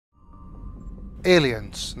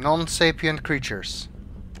Aliens, non-sapient creatures.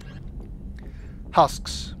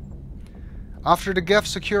 Husks. After the Geth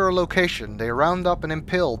secure a location, they round up and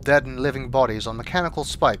impale dead and living bodies on mechanical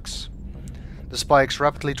spikes. The spikes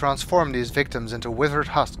rapidly transform these victims into withered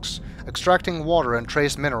husks, extracting water and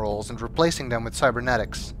trace minerals and replacing them with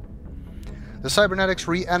cybernetics. The cybernetics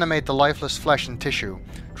reanimate the lifeless flesh and tissue,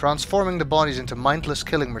 transforming the bodies into mindless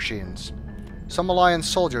killing machines. Some Alliance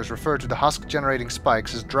soldiers refer to the husk-generating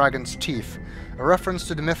spikes as Dragon's Teeth, a reference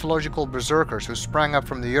to the mythological berserkers who sprang up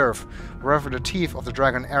from the earth wherever the teeth of the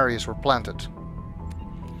dragon Ares were planted.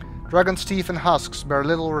 Dragon's teeth and husks bear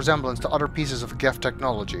little resemblance to other pieces of Geth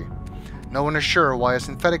technology. No one is sure why a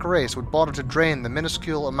synthetic race would bother to drain the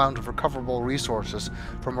minuscule amount of recoverable resources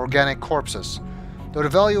from organic corpses, though the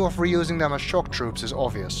value of reusing them as shock troops is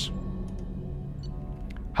obvious.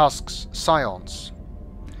 Husks, Scions.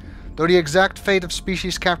 Though the exact fate of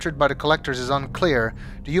species captured by the Collectors is unclear,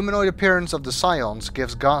 the humanoid appearance of the Scions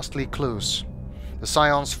gives ghastly clues. The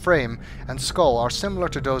Scions' frame and skull are similar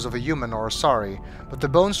to those of a human or a Sari, but the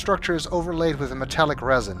bone structure is overlaid with a metallic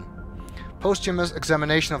resin. Posthumous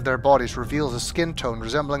examination of their bodies reveals a skin tone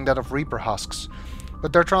resembling that of Reaper husks,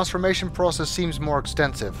 but their transformation process seems more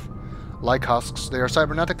extensive. Like husks, they are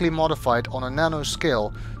cybernetically modified on a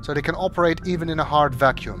nanoscale, so they can operate even in a hard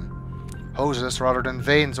vacuum. Hoses, rather than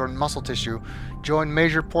veins or muscle tissue, join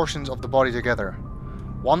major portions of the body together.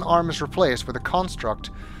 One arm is replaced with a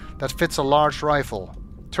construct that fits a large rifle,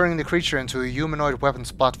 turning the creature into a humanoid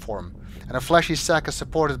weapons platform, and a fleshy sack is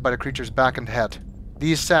supported by the creature's back and head.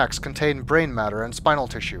 These sacks contain brain matter and spinal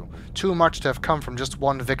tissue, too much to have come from just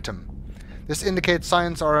one victim. This indicates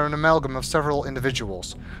Scions are an amalgam of several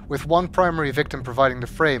individuals, with one primary victim providing the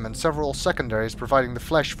frame and several secondaries providing the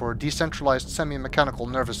flesh for a decentralized semi-mechanical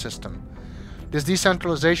nervous system. This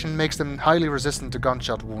decentralization makes them highly resistant to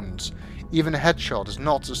gunshot wounds. Even a headshot is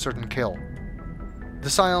not a certain kill. The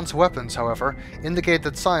Scions' weapons, however, indicate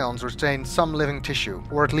that Scions retain some living tissue,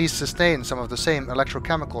 or at least sustain some of the same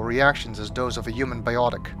electrochemical reactions as those of a human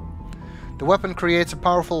biotic. The weapon creates a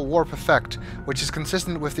powerful warp effect, which is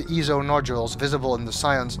consistent with the ezo-nodules visible in the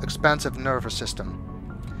Scions' expansive nervous system.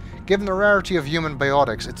 Given the rarity of human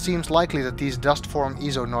biotics, it seems likely that these dust-form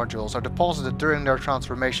ezo-nodules are deposited during their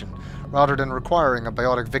transformation, rather than requiring a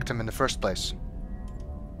biotic victim in the first place.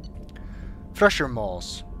 Thresher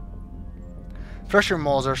Maws. Thresher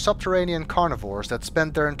Maws are subterranean carnivores that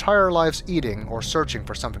spend their entire lives eating or searching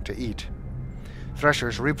for something to eat.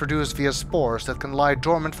 Threshers reproduce via spores that can lie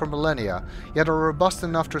dormant for millennia, yet are robust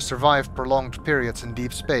enough to survive prolonged periods in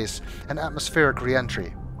deep space and atmospheric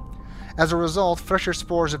re-entry. As a result, Thresher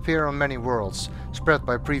spores appear on many worlds, spread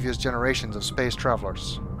by previous generations of space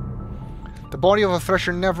travelers. The body of a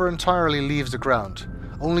Thresher never entirely leaves the ground.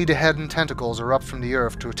 Only the head and tentacles erupt from the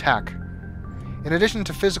earth to attack. In addition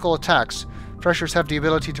to physical attacks, Threshers have the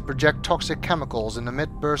ability to project toxic chemicals and emit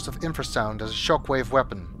bursts of infrasound as a shockwave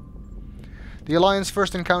weapon. The Alliance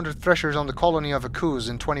first encountered Threshers on the colony of Akuz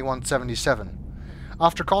in 2177.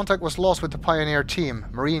 After contact was lost with the Pioneer team,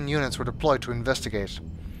 Marine units were deployed to investigate.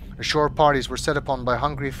 The shore parties were set upon by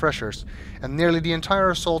hungry Threshers, and nearly the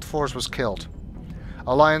entire assault force was killed.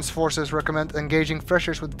 Alliance forces recommend engaging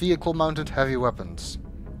Threshers with vehicle-mounted heavy weapons.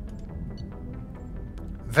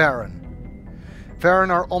 Varren.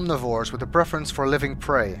 Varren are omnivores with a preference for living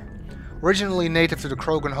prey. Originally native to the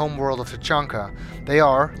Krogan homeworld of Tuchanka, they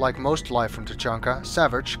are, like most life from Tuchanka,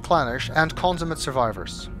 savage, clannish, and consummate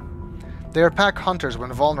survivors. They are pack hunters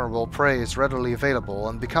when vulnerable prey is readily available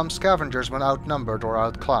and become scavengers when outnumbered or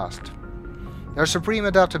outclassed. Their supreme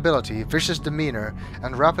adaptability, vicious demeanor,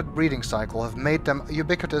 and rapid breeding cycle have made them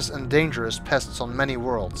ubiquitous and dangerous pests on many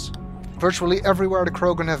worlds. Virtually everywhere the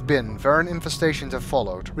Krogan have been, Varren infestations have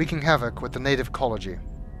followed, wreaking havoc with the native ecology.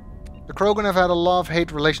 The Krogan have had a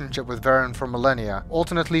love-hate relationship with Varren for millennia,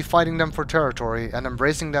 alternately fighting them for territory and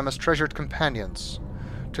embracing them as treasured companions.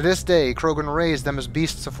 To this day, Krogan raise them as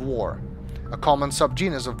beasts of war. A common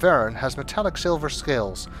subgenus of Varren has metallic silver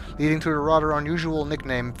scales, leading to the rather unusual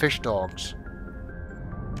nickname Fish Dogs.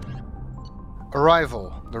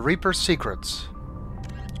 Arrival, the Reaper's Secrets.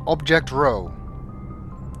 Object Row.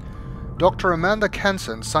 Dr. Amanda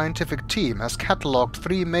Kenson's scientific team has catalogued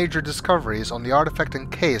 3 major discoveries on the artifact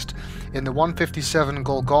encased in the 157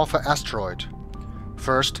 Golgotha asteroid.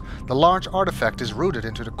 First, the large artifact is rooted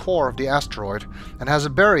into the core of the asteroid and has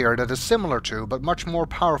a barrier that is similar to but much more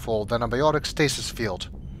powerful than a biotic stasis field.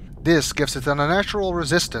 This gives it an unnatural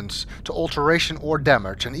resistance to alteration or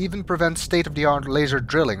damage and even prevents state-of-the-art laser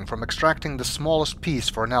drilling from extracting the smallest piece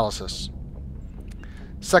for analysis.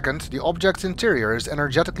 Second, the object's interior is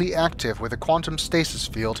energetically active with a quantum stasis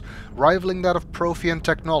field rivaling that of Prothean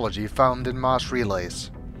technology found in mass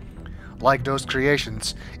relays. Like those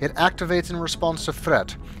creations, it activates in response to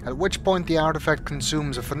threat, at which point the artifact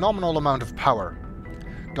consumes a phenomenal amount of power.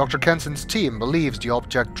 Dr. Kenson's team believes the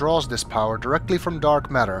object draws this power directly from dark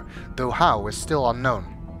matter, though how is still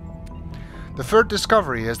unknown. The third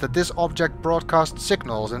discovery is that this object broadcasts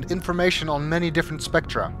signals and information on many different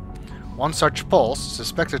spectra. One such pulse,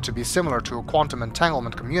 suspected to be similar to a quantum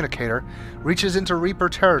entanglement communicator, reaches into Reaper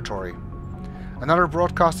territory. Another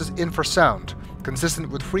broadcast is infrasound, consistent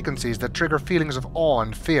with frequencies that trigger feelings of awe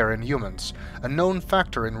and fear in humans, a known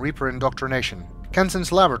factor in Reaper indoctrination.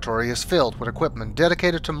 Kenson's laboratory is filled with equipment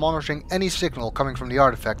dedicated to monitoring any signal coming from the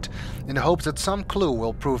artifact, in the hopes that some clue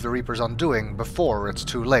will prove the Reaper's undoing before it's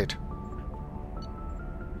too late.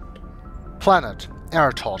 Planet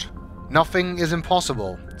Aratoht. Nothing is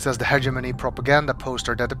impossible, says the hegemony propaganda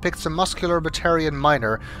poster that depicts a muscular Batarian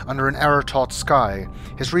miner under an Aratoht sky,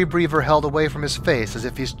 his rebreather held away from his face as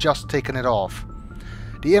if he's just taken it off.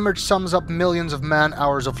 The image sums up millions of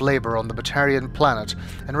man-hours of labor on the Batarian planet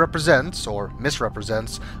and represents, or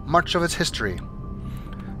misrepresents, much of its history.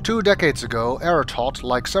 2 decades ago, Aratoht,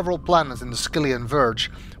 like several planets in the Skyllian Verge,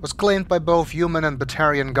 was claimed by both human and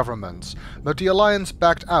Batarian governments, but the Alliance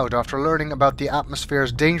backed out after learning about the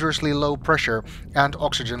atmosphere's dangerously low pressure and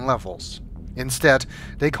oxygen levels. Instead,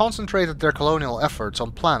 they concentrated their colonial efforts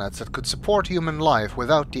on planets that could support human life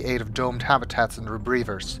without the aid of domed habitats and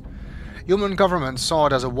rebreathers. Human governments saw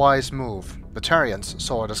it as a wise move, Batarians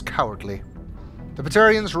saw it as cowardly. The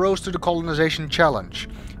Batarians rose to the colonization challenge,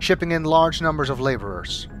 shipping in large numbers of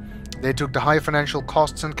laborers. They took the high financial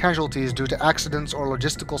costs and casualties due to accidents or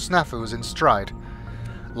logistical snafus in stride.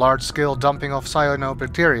 Large-scale dumping of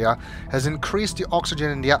cyanobacteria has increased the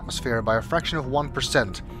oxygen in the atmosphere by a fraction of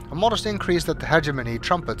 1%, a modest increase that the hegemony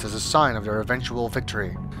trumpets as a sign of their eventual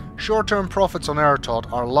victory. Short-term profits on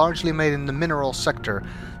Aratoht are largely made in the mineral sector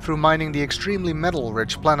through mining the extremely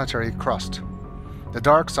metal-rich planetary crust. The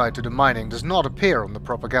dark side to the mining does not appear on the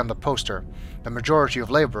propaganda poster. The majority of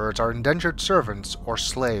laborers are indentured servants or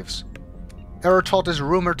slaves. Aratoht is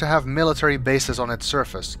rumored to have military bases on its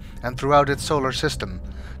surface and throughout its solar system,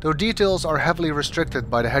 though details are heavily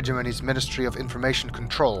restricted by the hegemony's Ministry of Information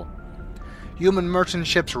Control. Human merchant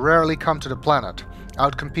ships rarely come to the planet,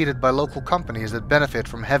 outcompeted by local companies that benefit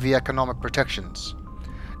from heavy economic protections.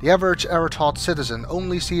 The average Aratoht citizen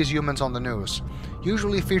only sees humans on the news,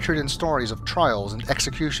 usually featured in stories of trials and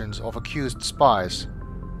executions of accused spies.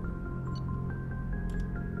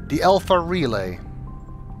 The Alpha Relay.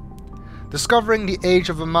 Discovering the age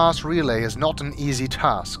of a mass relay is not an easy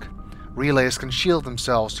task. Relays can shield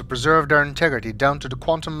themselves to preserve their integrity down to the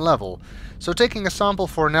quantum level, so taking a sample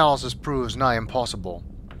for analysis proves nigh impossible.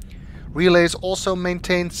 Relays also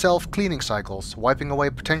maintain self-cleaning cycles, wiping away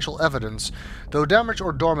potential evidence, though damage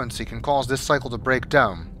or dormancy can cause this cycle to break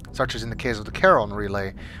down, such as in the case of the Charon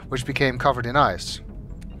relay, which became covered in ice.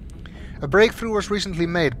 A breakthrough was recently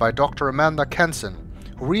made by Dr. Amanda Kenson,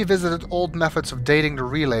 who revisited old methods of dating the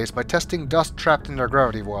relays by testing dust trapped in their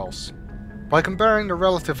gravity wells. By comparing the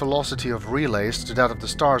relative velocity of relays to that of the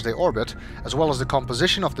stars they orbit, as well as the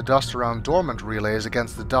composition of the dust around dormant relays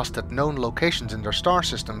against the dust at known locations in their star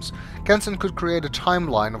systems, Kenson could create a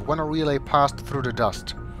timeline of when a relay passed through the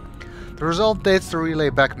dust. The result dates the relay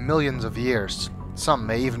back millions of years. Some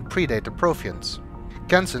may even predate the Protheans.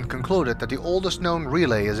 Kenson concluded that the oldest known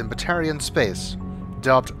relay is in Batarian space.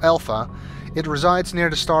 Dubbed Alpha, it resides near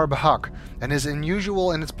the star Bahak and is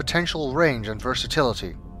unusual in its potential range and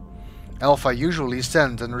versatility. Alpha usually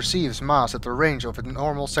sends and receives mass at the range of a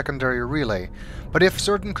normal secondary relay, but if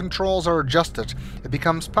certain controls are adjusted, it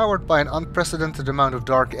becomes powered by an unprecedented amount of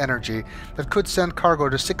dark energy that could send cargo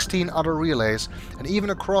to 16 other relays and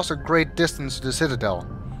even across a great distance to the Citadel.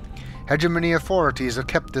 Hegemony authorities have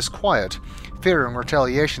kept this quiet, fearing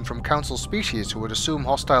retaliation from Council species who would assume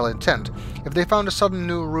hostile intent if they found a sudden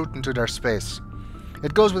new route into their space.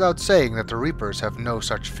 It goes without saying that the Reapers have no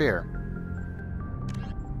such fear.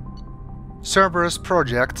 Cerberus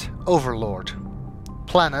Project Overlord.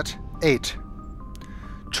 Planet Aite.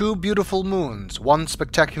 2 beautiful moons, 1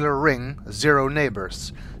 spectacular ring, 0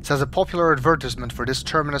 neighbors, says a popular advertisement for this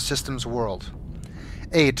Terminus Systems world.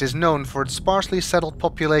 Aite is known for its sparsely settled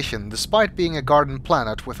population despite being a garden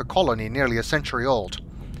planet with a colony nearly a century old.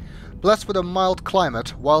 Blessed with a mild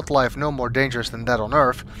climate, wildlife no more dangerous than that on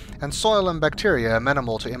Earth, and soil and bacteria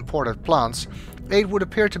amenable to imported plants, Aite would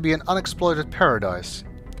appear to be an unexploited paradise.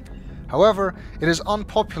 However, it is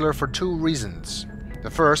unpopular for 2 reasons. The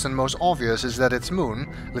first and most obvious is that its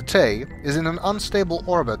moon, Aite, is in an unstable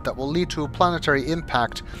orbit that will lead to a planetary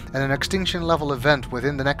impact and an extinction-level event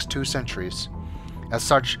within the next 2 centuries. As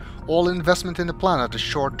such, all investment in the planet is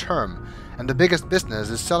short-term, and the biggest business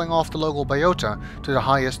is selling off the local biota to the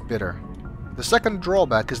highest bidder. The second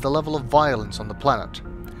drawback is the level of violence on the planet.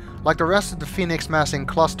 Like the rest of the Phoenix-massing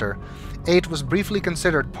cluster, Aite was briefly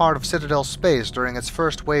considered part of Citadel space during its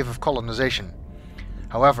first wave of colonization.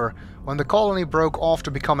 However, when the colony broke off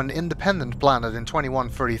to become an independent planet in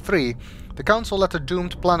 2133, the Council let the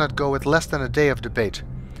doomed planet go with less than a day of debate.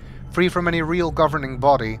 Free from any real governing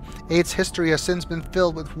body, Aite's history has since been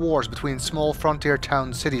filled with wars between small frontier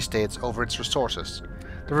town city-states over its resources.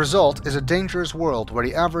 The result is a dangerous world where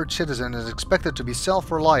the average citizen is expected to be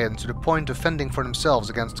self-reliant to the point of fending for themselves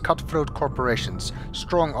against cutthroat corporations,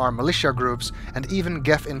 strong-arm militia groups, and even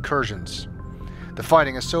Geth incursions. The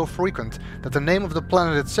fighting is so frequent that the name of the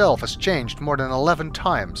planet itself has changed more than 11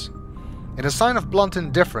 times. In a sign of blunt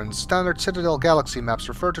indifference, standard Citadel galaxy maps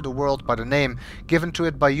refer to the world by the name given to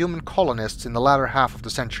it by human colonists in the latter half of the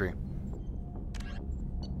century.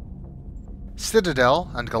 Citadel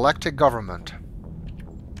and Galactic Government.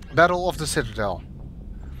 Battle of the Citadel.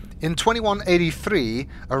 In 2183,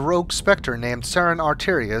 a rogue spectre named Saren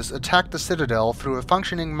Arterius attacked the Citadel through a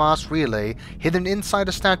functioning mass relay hidden inside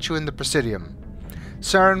a statue in the Presidium.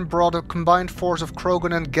 Saren brought a combined force of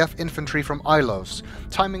Krogan and Geth infantry from Ilos,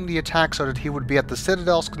 timing the attack so that he would be at the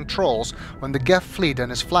Citadel's controls when the Geth fleet and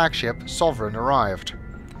his flagship, Sovereign, arrived.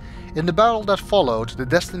 In the battle that followed, the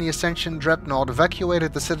Destiny Ascension dreadnought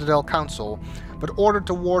evacuated the Citadel Council, but ordered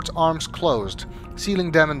the ward's arms closed, sealing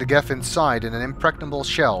them and the Geth inside in an impregnable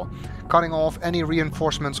shell, cutting off any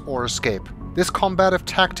reinforcements or escape. This combative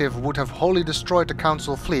tactic would have wholly destroyed the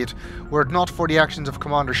Council fleet were it not for the actions of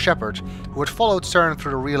Commander Shepard, who had followed Saren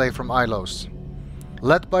through the relay from Ilos.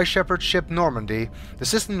 Led by Shepard's ship Normandy, the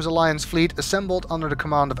Systems Alliance fleet assembled under the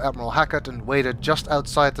command of Admiral Hackett and waited just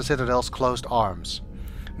outside the Citadel's closed arms.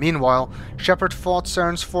 Meanwhile, Shepard fought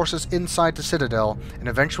Saren's forces inside the Citadel and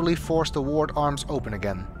eventually forced the ward arms open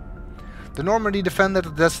again. The Normandy defended the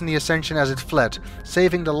Destiny Ascension as it fled,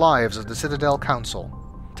 saving the lives of the Citadel Council.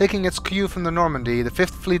 Taking its cue from the Normandy, the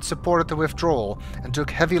 5th Fleet supported the withdrawal and took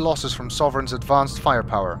heavy losses from Sovereign's advanced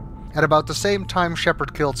firepower. At about the same time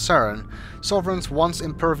Shepard killed Saren, Sovereign's once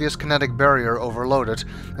impervious kinetic barrier overloaded,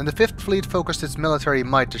 and the 5th Fleet focused its military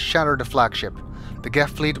might to shatter the flagship. The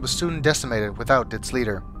Geth fleet was soon decimated without its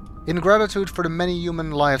leader. In gratitude for the many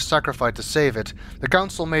human lives sacrificed to save it, the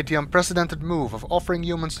Council made the unprecedented move of offering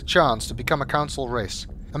humans the chance to become a Council race.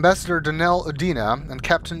 Ambassador Donnell Udina and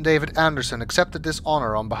Captain David Anderson accepted this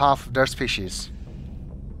honor on behalf of their species.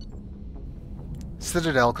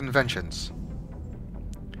 Citadel Conventions.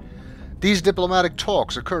 These diplomatic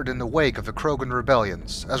talks occurred in the wake of the Krogan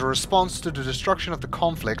rebellions, as a response to the destruction of the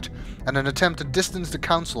conflict and an attempt to distance the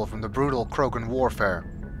Council from the brutal Krogan warfare.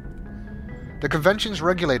 The conventions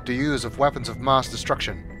regulate the use of weapons of mass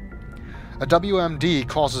destruction. A WMD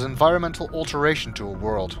causes environmental alteration to a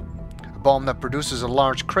world. A bomb that produces a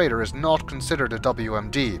large crater is not considered a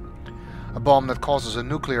WMD. A bomb that causes a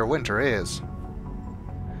nuclear winter is.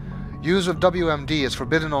 Use of WMD is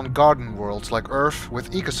forbidden on garden worlds like Earth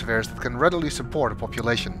with ecospheres that can readily support a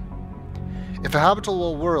population. If a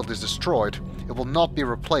habitable world is destroyed, it will not be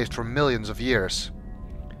replaced for millions of years.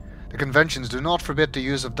 The conventions do not forbid the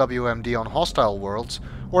use of WMD on hostile worlds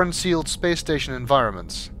or in sealed space station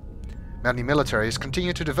environments. Many militaries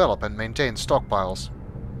continue to develop and maintain stockpiles.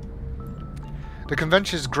 The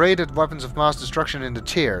conventions graded weapons of mass destruction into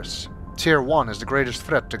tiers. Tier 1 is the greatest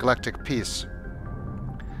threat to galactic peace.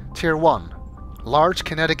 Tier 1. Large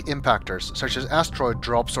kinetic impactors, such as asteroid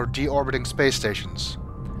drops or deorbiting space stations.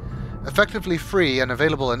 Effectively free and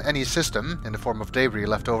available in any system, in the form of debris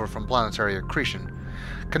left over from planetary accretion,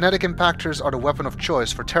 kinetic impactors are the weapon of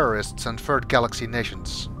choice for terrorists and third galaxy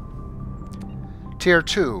nations. Tier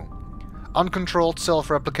 2. Uncontrolled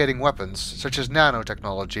self-replicating weapons, such as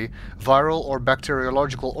nanotechnology, viral or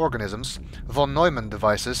bacteriological organisms, von Neumann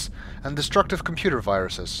devices, and destructive computer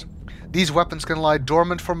viruses. These weapons can lie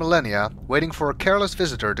dormant for millennia, waiting for a careless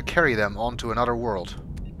visitor to carry them onto another world.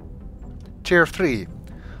 Tier 3.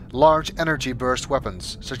 Large energy burst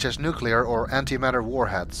weapons, such as nuclear or antimatter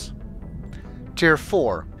warheads. Tier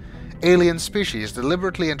 4. Alien species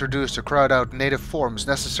deliberately introduced to crowd out native forms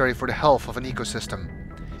necessary for the health of an ecosystem.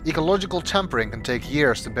 Ecological tampering can take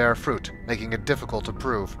years to bear fruit, making it difficult to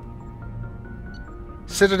prove.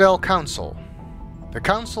 Citadel Council. The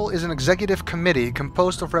Council is an executive committee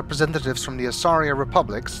composed of representatives from the Asaria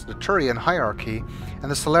Republics, the Turian Hierarchy, and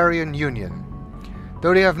the Solarian Union.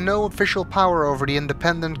 Though they have no official power over the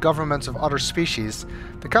independent governments of other species,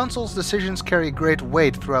 the Council's decisions carry great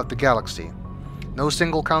weight throughout the galaxy. No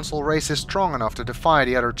single Council race is strong enough to defy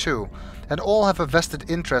the other two, and all have a vested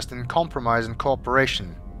interest in compromise and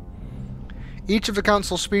cooperation. Each of the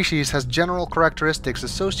Council species has general characteristics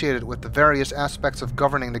associated with the various aspects of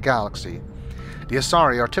governing the galaxy. The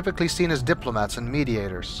Asari are typically seen as diplomats and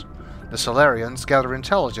mediators. The Salarians gather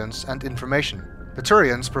intelligence and information. The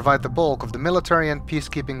Turians provide the bulk of the military and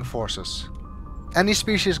peacekeeping forces. Any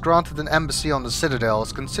species granted an embassy on the Citadel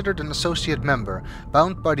is considered an associate member,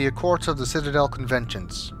 bound by the Accords of the Citadel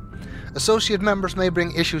Conventions. Associate members may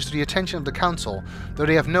bring issues to the attention of the Council, though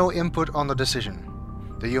they have no input on the decision.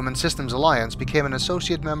 The Human Systems Alliance became an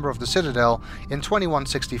associate member of the Citadel in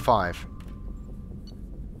 2165.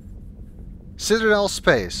 Citadel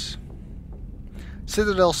Space.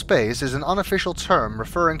 Citadel Space is an unofficial term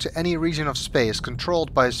referring to any region of space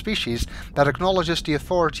controlled by a species that acknowledges the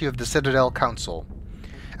authority of the Citadel Council.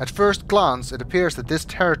 At first glance, it appears that this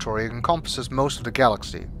territory encompasses most of the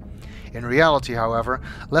galaxy. In reality, however,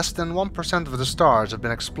 less than 1% of the stars have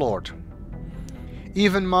been explored.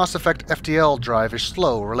 Even Mass Effect FTL drive is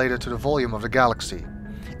slow related to the volume of the galaxy.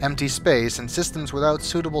 Empty space and systems without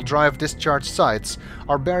suitable drive discharge sites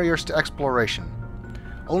are barriers to exploration.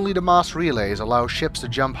 Only the mass relays allow ships to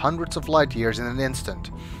jump hundreds of light years in an instant,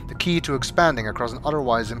 the key to expanding across an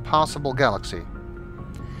otherwise impassable galaxy.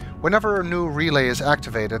 Whenever a new relay is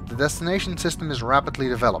activated, the destination system is rapidly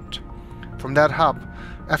developed. From that hub,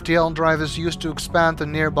 FTL drive is used to expand to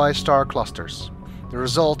nearby star clusters. The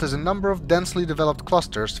result is a number of densely developed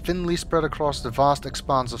clusters thinly spread across the vast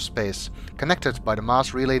expanse of space, connected by the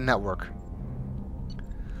mass relay network.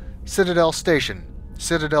 Citadel Station.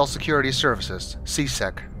 Citadel Security Services,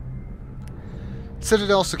 CSEC.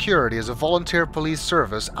 Citadel Security is a volunteer police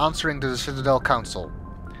service answering to the Citadel Council.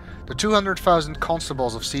 The 200,000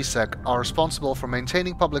 constables of CSEC are responsible for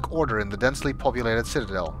maintaining public order in the densely populated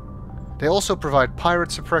Citadel. They also provide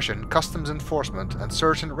pirate suppression, customs enforcement, and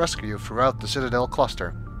search and rescue throughout the Citadel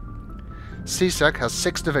cluster. CSEC has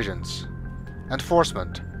 6 divisions.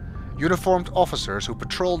 Enforcement. Uniformed officers who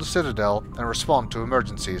patrol the Citadel and respond to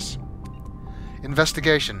emergencies.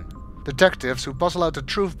 Investigation. Detectives who puzzle out the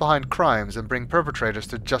truth behind crimes and bring perpetrators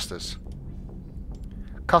to justice.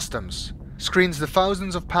 Customs. Screens the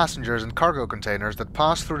thousands of passengers and cargo containers that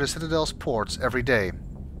pass through the Citadel's ports every day.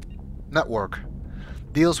 Network.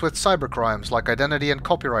 Deals with cybercrimes like identity and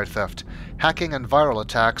copyright theft, hacking and viral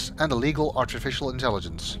attacks, and illegal artificial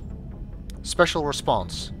intelligence. Special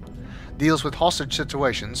Response. Deals with hostage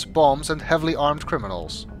situations, bombs, and heavily armed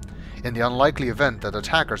criminals. In the unlikely event that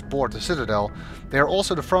attackers board the Citadel, they are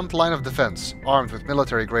also the front line of defense, armed with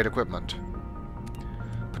military-grade equipment.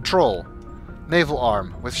 Patrol. Naval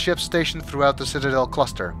arm, with ships stationed throughout the Citadel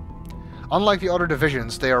cluster. Unlike the other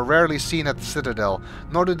divisions, they are rarely seen at the Citadel,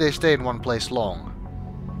 nor do they stay in one place long.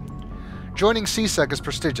 Joining CSEC is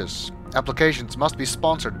prestigious. Applications must be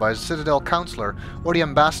sponsored by a Citadel Counselor or the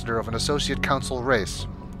ambassador of an Associate Council race.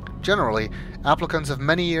 Generally, applicants have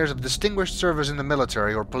many years of distinguished service in the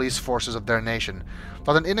military or police forces of their nation,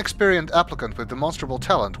 but an inexperienced applicant with demonstrable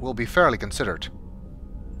talent will be fairly considered.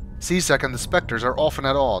 CSEC and the Spectres are often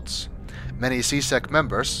at odds. Many CSEC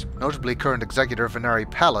members, notably current executor Venari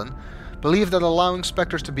Palin, believe that allowing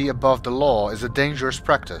Spectres to be above the law is a dangerous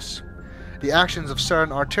practice. The actions of Saren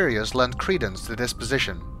Arterius lend credence to this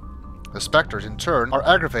position. The Spectres, in turn, are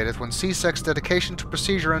aggravated when CSEC's dedication to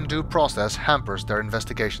procedure and due process hampers their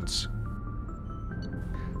investigations.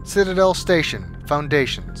 Citadel Station,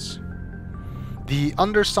 Foundations. The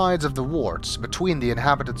undersides of the wards, between the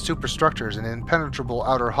inhabited superstructures and impenetrable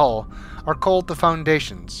outer hull, are called the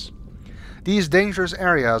Foundations. These dangerous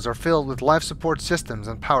areas are filled with life support systems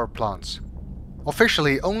and power plants.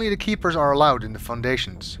 Officially, only the Keepers are allowed in the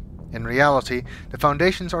Foundations. In reality, the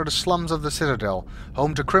Foundations are the slums of the Citadel,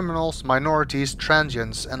 home to criminals, minorities,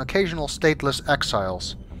 transients, and occasional stateless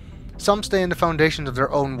exiles. Some stay in the Foundations of their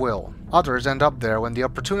own will. Others end up there when the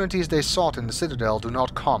opportunities they sought in the Citadel do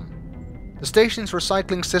not come. The station's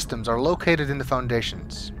recycling systems are located in the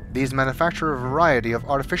Foundations. These manufacture a variety of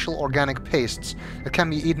artificial organic pastes that can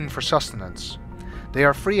be eaten for sustenance. They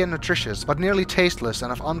are free and nutritious, but nearly tasteless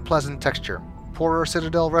and of unpleasant texture. Poorer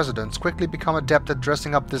Citadel residents quickly become adept at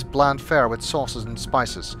dressing up this bland fare with sauces and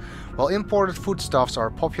spices, while imported foodstuffs are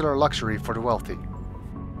a popular luxury for the wealthy.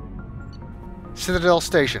 Citadel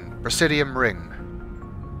Station, Presidium Ring.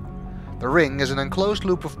 The ring is an enclosed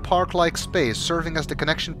loop of park-like space serving as the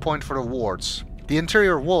connection point for the wards. The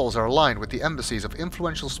interior walls are lined with the embassies of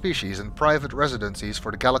influential species and private residencies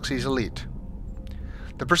for the galaxy's elite.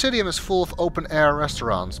 The Presidium is full of open-air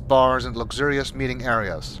restaurants, bars, and luxurious meeting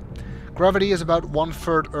areas. Gravity is about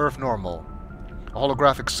 1/3 Earth normal. A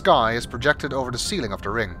holographic sky is projected over the ceiling of the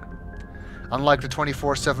ring. Unlike the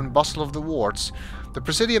 24/7 bustle of the wards, the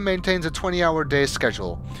Presidium maintains a 20-hour day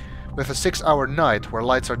schedule, with a 6-hour night where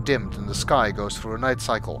lights are dimmed and the sky goes through a night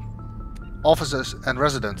cycle. Offices and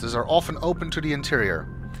residences are often open to the interior.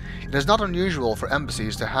 It is not unusual for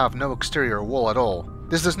embassies to have no exterior wall at all.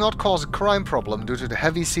 This does not cause a crime problem due to the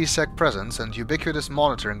heavy C-Sec presence and ubiquitous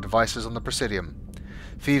monitoring devices on the Presidium.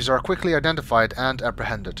 Thieves are quickly identified and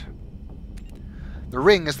apprehended. The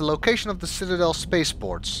ring is the location of the Citadel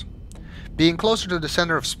spaceports. Being closer to the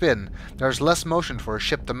center of spin, there is less motion for a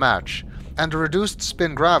ship to match, and the reduced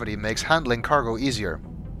spin gravity makes handling cargo easier.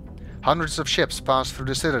 Hundreds of ships pass through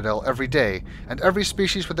the Citadel every day, and every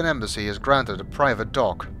species with an embassy is granted a private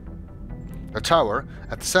dock. The tower,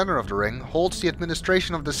 at the center of the ring, holds the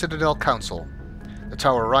administration of the Citadel Council. The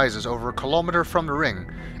tower rises over a kilometer from the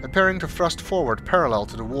ring, appearing to thrust forward parallel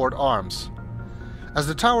to the ward arms. As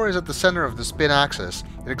the tower is at the center of the spin axis,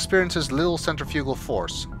 it experiences little centrifugal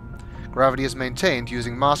force. Gravity is maintained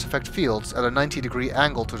using mass effect fields at a 90-degree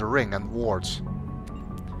angle to the ring and wards.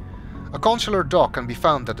 A consular dock can be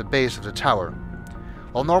found at the base of the tower.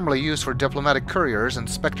 While normally used for diplomatic couriers and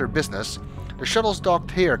Spectre business, the shuttles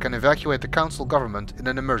docked here can evacuate the Council government in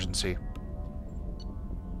an emergency.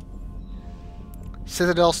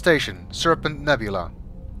 Citadel Station, Serpent Nebula.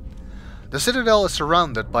 The Citadel is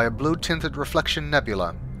surrounded by a blue-tinted reflection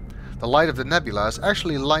nebula. The light of the nebula is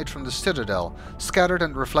actually light from the Citadel, scattered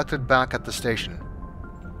and reflected back at the station.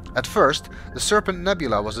 At first, the Serpent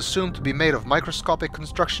Nebula was assumed to be made of microscopic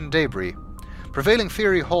construction debris. Prevailing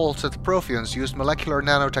theory holds that the Protheans used molecular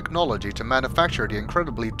nanotechnology to manufacture the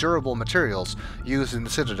incredibly durable materials used in the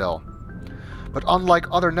Citadel. But unlike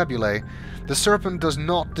other nebulae, the Serpent does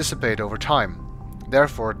not dissipate over time.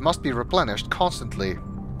 Therefore, it must be replenished constantly.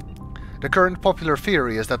 The current popular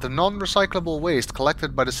theory is that the non-recyclable waste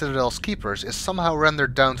collected by the Citadel's keepers is somehow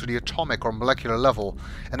rendered down to the atomic or molecular level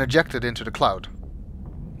and ejected into the cloud.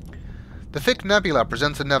 The thick nebula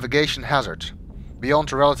presents a navigation hazard. Beyond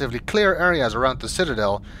the relatively clear areas around the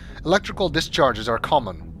Citadel, electrical discharges are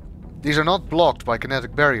common. These are not blocked by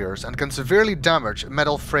kinetic barriers and can severely damage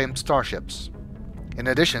metal-framed starships. In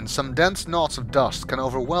addition, some dense knots of dust can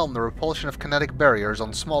overwhelm the repulsion of kinetic barriers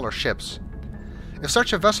on smaller ships. If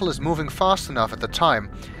such a vessel is moving fast enough at the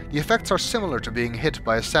time, the effects are similar to being hit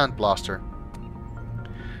by a sandblaster.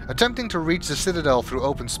 Attempting to reach the Citadel through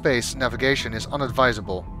open space navigation is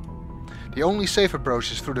unadvisable. The only safe approach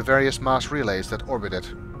is through the various mass relays that orbit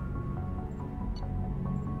it.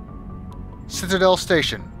 Citadel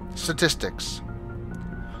Station, Statistics.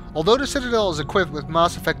 Although the Citadel is equipped with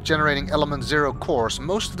Mass Effect generating element 0 cores,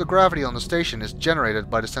 most of the gravity on the station is generated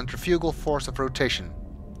by the centrifugal force of rotation.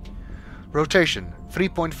 Rotation,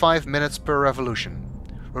 3.5 minutes per revolution.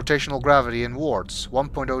 Rotational gravity in wards,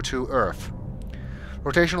 1.02 Earth.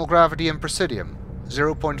 Rotational gravity in Presidium,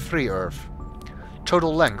 0.3 Earth.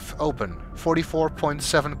 Total length, open,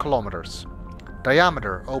 44.7 kilometers.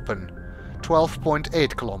 Diameter, open,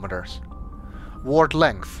 12.8 kilometers. Ward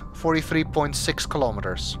length, 43.6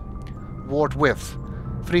 kilometers. Ward width,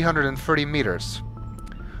 330 meters.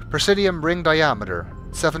 Presidium ring diameter,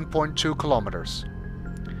 7.2 kilometers.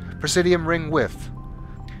 Presidium ring width,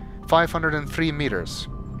 503 meters.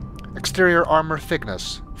 Exterior armor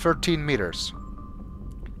thickness, 13 meters.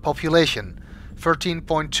 Population,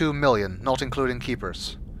 13.2 million, not including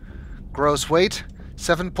keepers. Gross weight,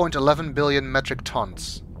 7.11 billion metric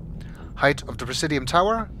tons. Height of the Presidium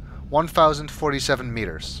Tower, 1,047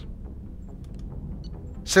 meters.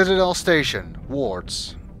 Citadel Station,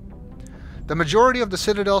 wards. The majority of the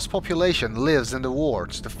Citadel's population lives in the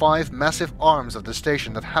wards, the 5 massive arms of the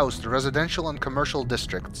station that house the residential and commercial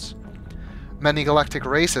districts. Many galactic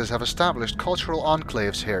races have established cultural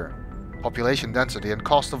enclaves here. Population density and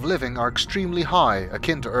cost of living are extremely high,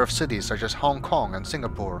 akin to Earth cities such as Hong Kong and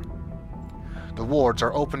Singapore. The wards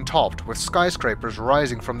are open-topped, with skyscrapers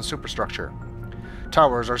rising from the superstructure.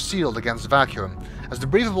 Towers are sealed against vacuum, as the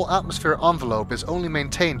breathable atmosphere envelope is only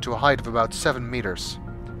maintained to a height of about 7 meters.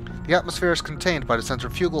 The atmosphere is contained by the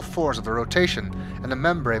centrifugal force of the rotation and a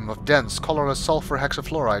membrane of dense, colorless sulfur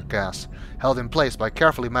hexafluoride gas, held in place by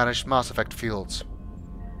carefully managed Mass Effect fields.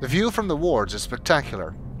 The view from the wards is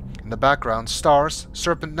spectacular. In the background, stars,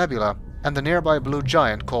 Serpent Nebula, and the nearby blue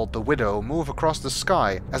giant called the Widow move across the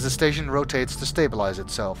sky as the station rotates to stabilize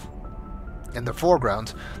itself. In the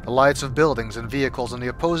foreground, the lights of buildings and vehicles on the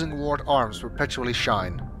opposing ward arms perpetually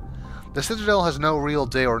shine. The Citadel has no real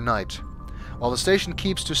day or night. While the station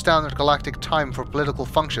keeps to standard galactic time for political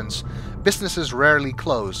functions, businesses rarely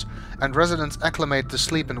close, and residents acclimate to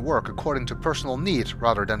sleep and work according to personal need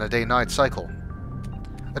rather than a day-night cycle.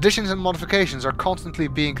 Additions and modifications are constantly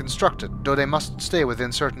being constructed, though they must stay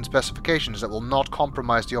within certain specifications that will not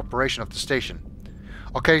compromise the operation of the station.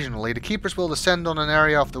 Occasionally, the Keepers will descend on an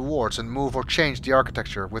area of the wards and move or change the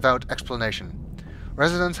architecture without explanation.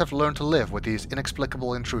 Residents have learned to live with these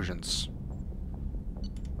inexplicable intrusions.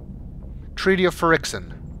 Treaty of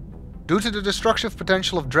Phyrexian. Due to the destructive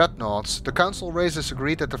potential of dreadnoughts, the Council races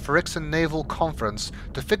agreed at the Phyrexian Naval Conference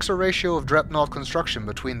to fix a ratio of dreadnought construction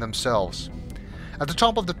between themselves. At the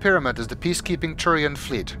top of the pyramid is the peacekeeping Turian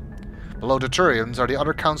fleet. Below the Turians are the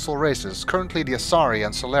other Council races, currently the Asari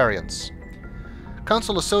and Solarians.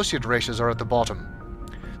 Council associate races are at the bottom.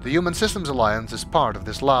 The Human Systems Alliance is part of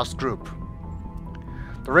this last group.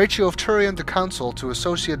 The ratio of Turian to Council to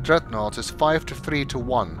associate dreadnoughts is 5 to 3 to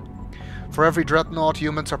 1. For every dreadnought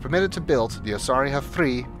humans are permitted to build, the Asari have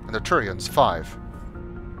 3 and the Turians 5.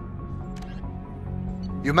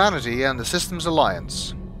 Humanity and the Systems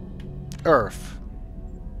Alliance. Earth.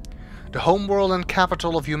 The homeworld and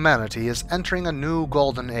capital of humanity is entering a new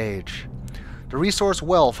golden age. The resource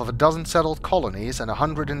wealth of a dozen settled colonies and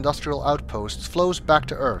 100 industrial outposts flows back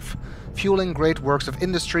to Earth, fueling great works of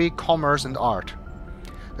industry, commerce and art.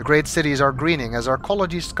 The great cities are greening as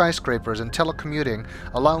arcology skyscrapers and telecommuting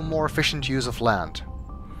allow more efficient use of land.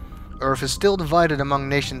 Earth is still divided among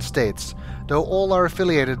nation-states, though all are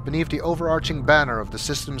affiliated beneath the overarching banner of the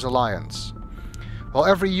Systems Alliance. While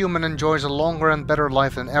every human enjoys a longer and better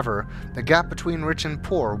life than ever, the gap between rich and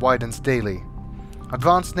poor widens daily.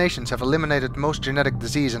 Advanced nations have eliminated most genetic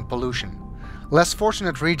disease and pollution. Less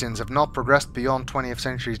fortunate regions have not progressed beyond 20th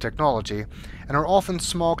century technology and are often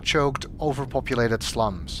smog-choked, overpopulated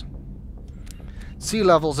slums. Sea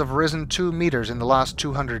levels have risen 2 meters in the last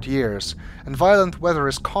 200 years, and violent weather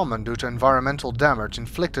is common due to environmental damage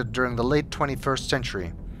inflicted during the late 21st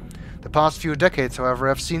century. The past few decades, however,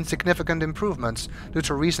 have seen significant improvements due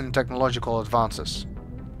to recent technological advances.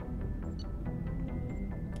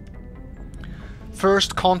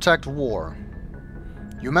 First Contact War.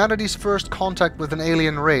 Humanity's first contact with an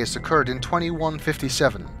alien race occurred in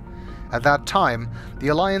 2157. At that time, the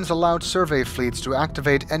Alliance allowed survey fleets to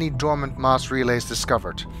activate any dormant mass relays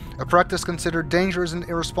discovered, a practice considered dangerous and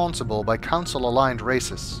irresponsible by Council-aligned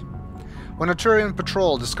races. When a Turian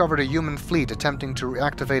patrol discovered a human fleet attempting to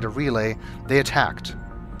reactivate a relay, they attacked.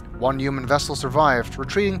 One human vessel survived,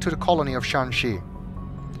 retreating to the colony of Shanxi.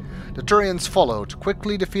 The Turians followed,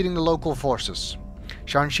 quickly defeating the local forces.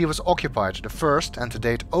 Shanxi was occupied, the first, and to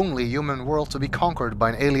date only, human world to be conquered by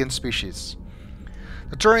an alien species.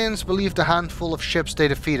 The Turians believed the handful of ships they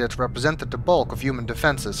defeated represented the bulk of human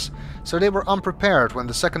defenses, so they were unprepared when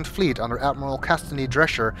the Second Fleet under Admiral Castany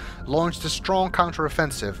Thresher launched a strong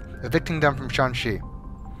counter-offensive, evicting them from Shanxi.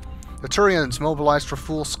 The Turians mobilized for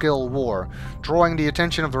full-scale war, drawing the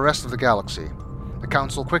attention of the rest of the galaxy. The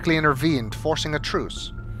Council quickly intervened, forcing a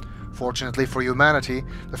truce. Fortunately for humanity,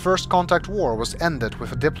 the First Contact War was ended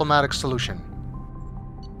with a diplomatic solution.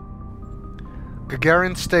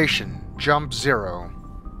 Gagarin Station, Jump Zero.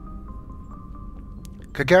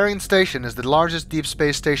 Gagarin Station is the largest deep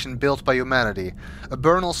space station built by humanity, a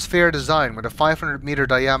Bernal sphere design with a 500-meter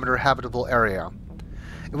diameter habitable area.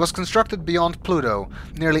 It was constructed beyond Pluto,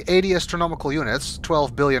 nearly 80 astronomical units,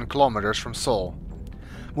 12 billion kilometers from Sol.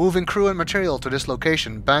 Moving crew and material to this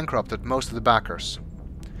location bankrupted most of the backers.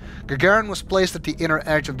 Gagarin was placed at the inner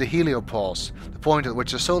edge of the heliopause, the point at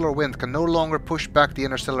which the solar wind can no longer push back the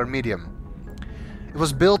interstellar medium. It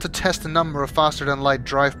was built to test a number of faster-than-light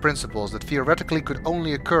drive principles that theoretically could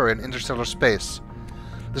only occur in interstellar space.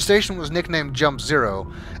 The station was nicknamed Jump Zero,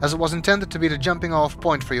 as it was intended to be the jumping-off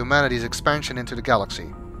point for humanity's expansion into the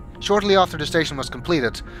galaxy. Shortly after the station was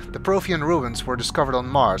completed, the Prothean ruins were discovered on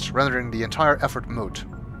Mars, rendering the entire effort moot.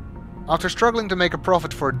 After struggling to make a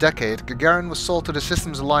profit for a decade, Gagarin was sold to the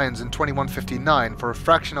Systems Alliance in 2159 for a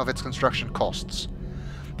fraction of its construction costs.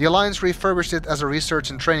 The Alliance refurbished it as a research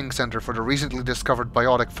and training center for the recently discovered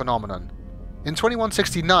biotic phenomenon. In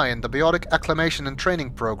 2169, the Biotic Acclimation and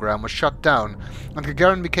Training Program was shut down, and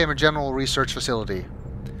Gagarin became a general research facility.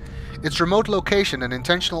 Its remote location and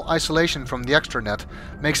intentional isolation from the extranet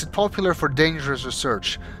makes it popular for dangerous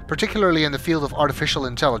research, particularly in the field of artificial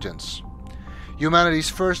intelligence. Humanity's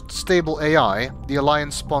first stable AI, the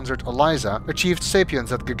Alliance-sponsored ELIZA, achieved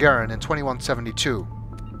sapience at Gagarin in 2172.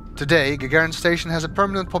 Today, Gagarin Station has a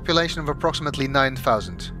permanent population of approximately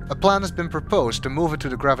 9,000. A plan has been proposed to move it to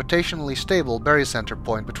the gravitationally stable barycenter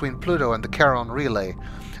point between Pluto and the Charon Relay,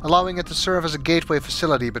 allowing it to serve as a gateway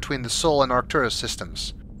facility between the Sol and Arcturus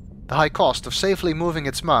systems. The high cost of safely moving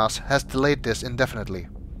its mass has delayed this indefinitely.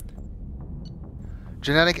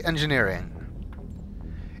 Genetic engineering.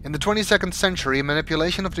 In the 22nd century,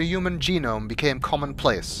 manipulation of the human genome became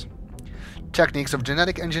commonplace. Techniques of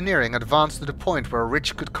genetic engineering advanced to the point where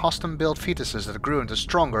rich could custom-build fetuses that grew into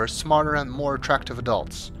stronger, smarter and more attractive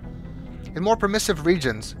adults. In more permissive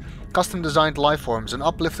regions, custom-designed lifeforms and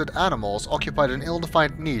uplifted animals occupied an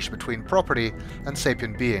ill-defined niche between property and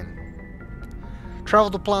sapient being. Travel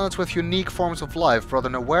to planets with unique forms of life brought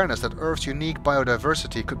an awareness that Earth's unique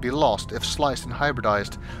biodiversity could be lost if sliced and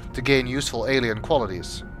hybridized to gain useful alien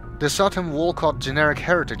qualities. The Sutton-Walcott Generic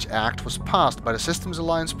Heritage Act was passed by the Systems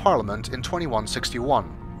Alliance Parliament in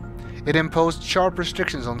 2161. It imposed sharp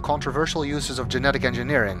restrictions on controversial uses of genetic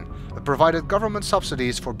engineering, but provided government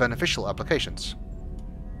subsidies for beneficial applications.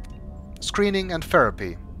 Screening and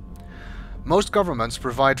therapy. Most governments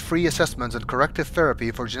provide free assessments and corrective therapy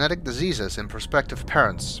for genetic diseases in prospective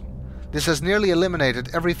parents. This has nearly eliminated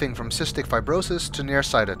everything from cystic fibrosis to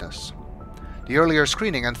nearsightedness. The earlier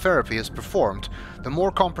screening and therapy is performed, the more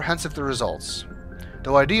comprehensive the results.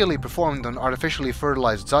 Though ideally performed on artificially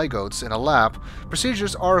fertilized zygotes in a lab,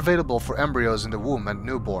 procedures are available for embryos in the womb and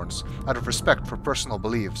newborns, out of respect for personal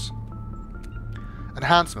beliefs.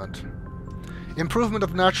 Enhancement. Improvement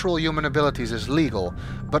of natural human abilities is legal,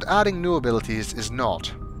 but adding new abilities is not.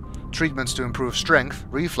 Treatments to improve strength,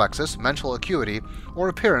 reflexes, mental acuity, or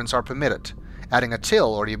appearance are permitted. Adding a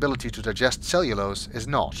till or the ability to digest cellulose is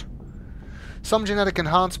not. Some genetic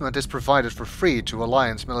enhancement is provided for free to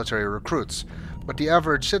Alliance military recruits, but the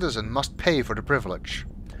average citizen must pay for the privilege.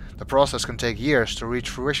 The process can take years to reach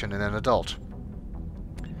fruition in an adult.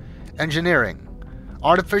 Engineering.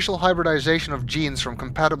 Artificial hybridization of genes from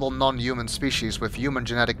compatible non-human species with human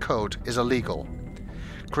genetic code is illegal.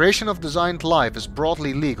 Creation of designed life is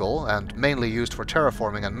broadly legal and mainly used for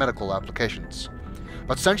terraforming and medical applications.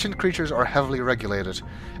 But sentient creatures are heavily regulated,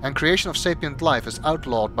 and creation of sapient life is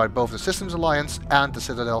outlawed by both the Systems Alliance and the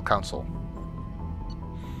Citadel Council.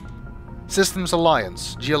 Systems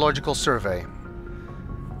Alliance Geological Survey.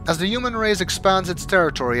 As the human race expands its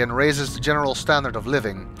territory and raises the general standard of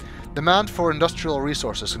living, demand for industrial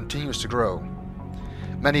resources continues to grow.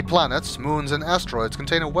 Many planets, moons, and asteroids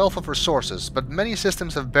contain a wealth of resources, but many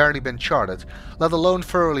systems have barely been charted, let alone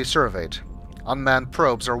thoroughly surveyed. Unmanned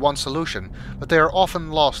probes are one solution, but they are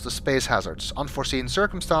often lost to space hazards, unforeseen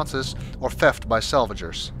circumstances, or theft by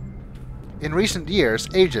salvagers. In recent years,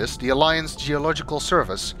 Aegis, the Alliance Geological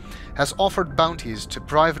Service, has offered bounties to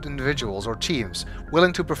private individuals or teams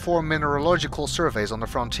willing to perform mineralogical surveys on the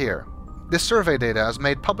frontier. This survey data is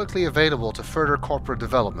made publicly available to further corporate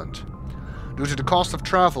development. Due to the cost of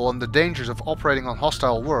travel and the dangers of operating on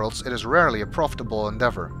hostile worlds, it is rarely a profitable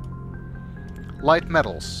endeavor. Light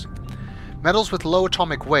metals. Metals with low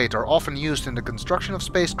atomic weight are often used in the construction of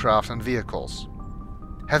spacecraft and vehicles.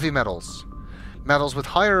 Heavy metals. Metals with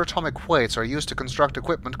higher atomic weights are used to construct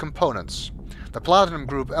equipment components. The platinum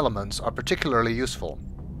group elements are particularly useful.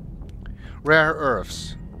 Rare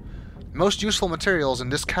earths. Most useful materials in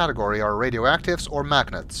this category are radioactives or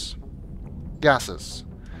magnets. Gases.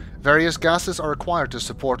 Various gases are required to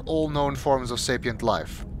support all known forms of sapient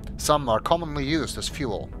life. Some are commonly used as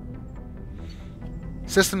fuel.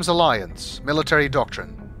 Systems Alliance Military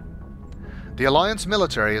Doctrine. The Alliance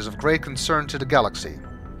military is of great concern to the galaxy.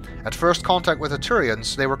 At first contact with the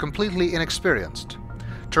Turians, they were completely inexperienced.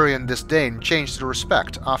 Turian disdain changed to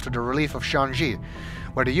respect after the relief of Shanxi,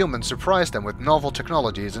 where the humans surprised them with novel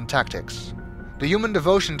technologies and tactics. The human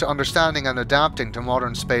devotion to understanding and adapting to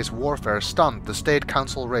modern space warfare stunned the State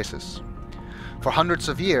Council races. For hundreds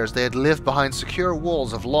of years they had lived behind secure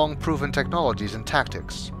walls of long-proven technologies and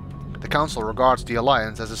tactics. The Council regards the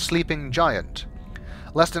Alliance as a sleeping giant.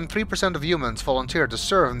 Less than 3% of humans volunteer to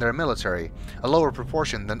serve in their military, a lower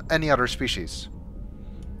proportion than any other species.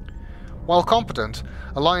 While competent,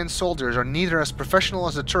 Alliance soldiers are neither as professional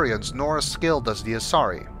as the Turians nor as skilled as the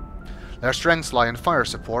Asari. Their strengths lie in fire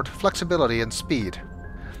support, flexibility, and speed.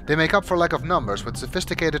 They make up for lack of numbers with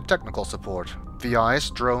sophisticated technical support,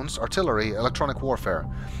 VIs, drones, artillery, electronic warfare,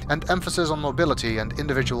 and emphasis on mobility and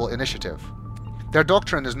individual initiative. Their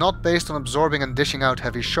doctrine is not based on absorbing and dishing out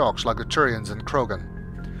heavy shocks like the Turians and Krogan.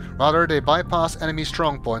 Rather, they bypass enemy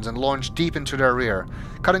strongpoints and launch deep into their rear,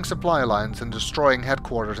 cutting supply lines and destroying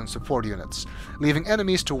headquarters and support units, leaving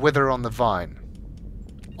enemies to wither on the vine.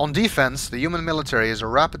 On defense, the human military is a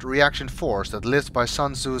rapid reaction force that lives by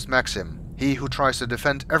Sun Tzu's maxim, "He who tries to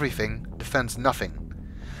defend everything, defends nothing."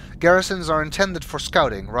 Garrisons are intended for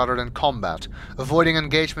scouting rather than combat, avoiding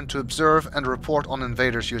engagement to observe and report on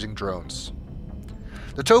invaders using drones.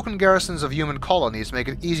 The token garrisons of human colonies make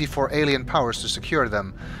it easy for alien powers to secure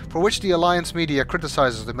them, for which the Alliance media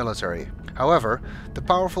criticizes the military. However, the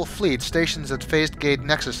powerful fleet stations at phased gate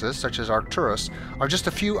nexuses, such as Arcturus, are just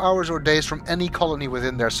a few hours or days from any colony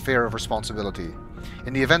within their sphere of responsibility.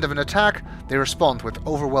 In the event of an attack, they respond with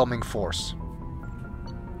overwhelming force.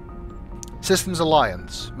 Systems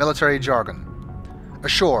Alliance Military Jargon.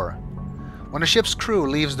 Ashore. When a ship's crew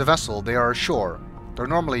leaves the vessel, they are ashore. Though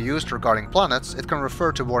normally used regarding planets, it can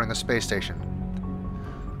refer to boarding a space station.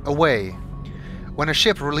 Away. When a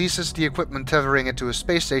ship releases the equipment tethering it to a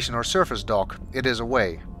space station or surface dock, it is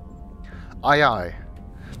away. Aye aye.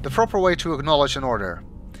 The proper way to acknowledge an order.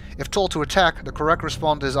 If told to attack, the correct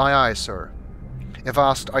response is aye aye, sir. If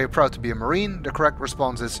asked, are you proud to be a Marine, the correct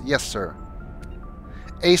response is yes, sir.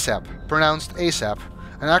 ASAP, pronounced ASAP,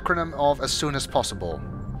 an acronym of as soon as possible.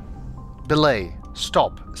 Belay,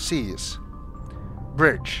 stop, cease.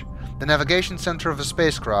 Bridge, the navigation center of a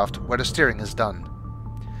spacecraft where the steering is done.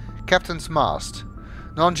 Captain's mast,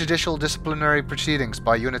 non-judicial disciplinary proceedings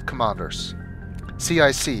by unit commanders.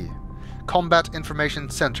 CIC, Combat Information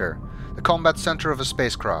Center, the combat center of a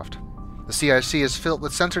spacecraft. The CIC is filled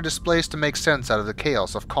with sensor displays to make sense out of the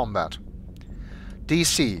chaos of combat.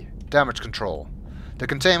 DC, Damage Control, the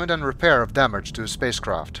containment and repair of damage to a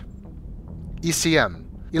spacecraft. ECM,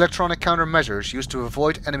 electronic countermeasures used to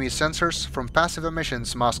avoid enemy sensors from passive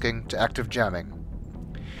emissions masking to active jamming.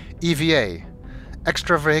 EVA,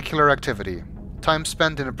 extravehicular activity, time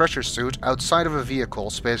spent in a pressure suit outside of a vehicle,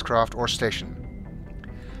 spacecraft, or station.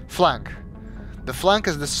 Flank, the flank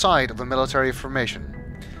is the side of a military formation.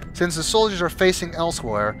 Since the soldiers are facing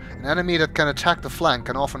elsewhere, an enemy that can attack the flank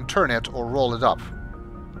can often turn it or roll it up.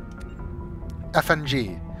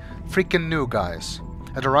 FNG, freaking new guys,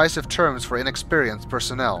 a derisive term for inexperienced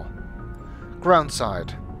personnel.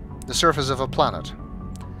 Groundside, the surface of a planet.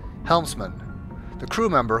 Helmsman, the crew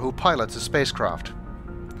member who pilots a spacecraft.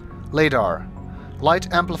 LADAR,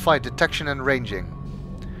 light amplified detection and ranging,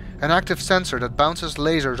 an active sensor that bounces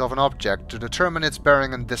lasers off an object to determine its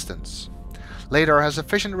bearing and distance. LADAR has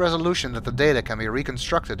sufficient resolution that the data can be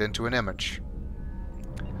reconstructed into an image.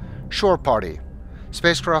 Shore Party,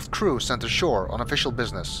 spacecraft crew sent ashore on official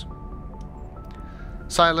business.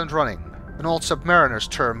 Silent Running, an old submariner's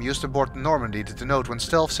term used aboard the Normandy to denote when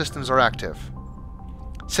stealth systems are active.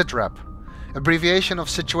 SITREP, abbreviation of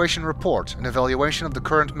Situation Report, an evaluation of the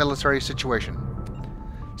current military situation.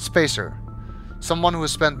 Spacer, someone who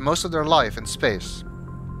has spent most of their life in space.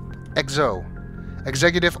 XO,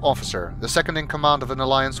 Executive Officer, the second in command of an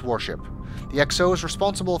Alliance warship. The XO is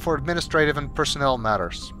responsible for administrative and personnel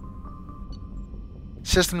matters.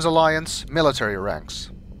 Systems Alliance, military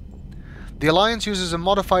ranks. The Alliance uses a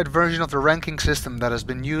modified version of the ranking system that has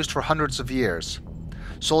been used for hundreds of years.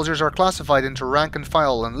 Soldiers are classified into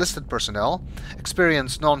rank-and-file enlisted personnel,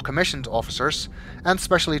 experienced non-commissioned officers, and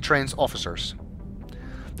specially trained officers.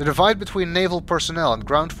 The divide between naval personnel and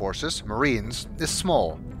ground forces, Marines, is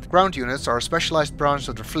small. Ground units are a specialized branch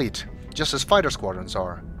of the fleet, just as fighter squadrons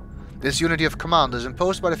are. This unity of command is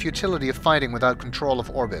imposed by the futility of fighting without control of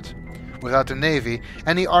orbit. Without the Navy,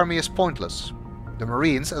 any army is pointless. The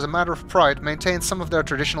Marines, as a matter of pride, maintain some of their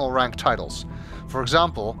traditional rank titles. For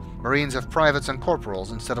example, Marines have privates and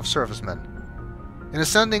corporals instead of servicemen. In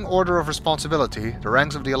ascending order of responsibility, the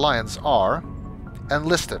ranks of the Alliance are: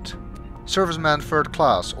 Enlisted, Serviceman 3rd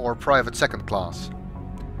Class or Private 2nd Class,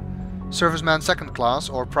 Serviceman 2nd Class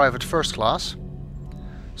or Private 1st Class,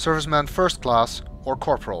 Serviceman 1st Class or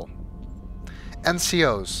Corporal.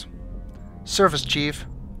 NCOs, Service Chief,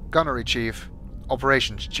 Gunnery Chief,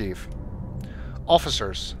 Operations Chief.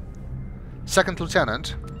 Officers: 2nd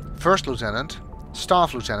Lieutenant, 1st Lieutenant,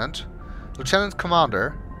 Staff Lieutenant, Lieutenant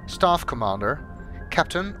Commander, Staff Commander,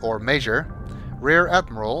 Captain or Major, Rear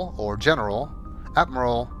Admiral or General,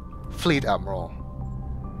 Admiral, Fleet Admiral.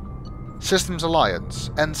 Systems Alliance,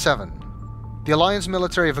 N7. The Alliance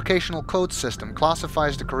Military Vocational Code System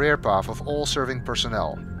classifies the career path of all serving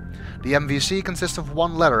personnel. The MVC consists of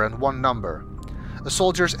one letter and one number. A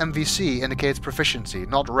soldier's MVC indicates proficiency,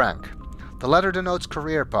 not rank. The letter denotes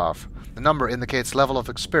career path, the number indicates level of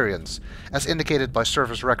experience, as indicated by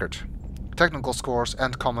service record, technical scores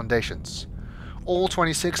and commendations. All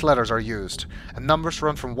 26 letters are used, and numbers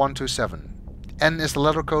run from 1 to 7. N is the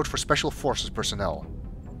letter code for Special Forces personnel.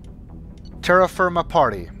 Terra Firma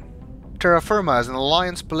Party. Terra Firma is an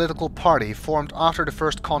alliance political party formed after the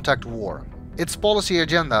First Contact War. Its policy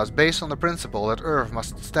agenda is based on the principle that Earth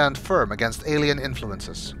must stand firm against alien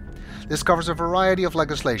influences. This covers a variety of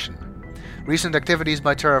legislation. Recent activities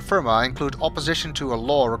by Terra Firma include opposition to a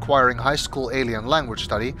law requiring high school alien language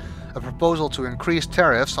study, a proposal to increase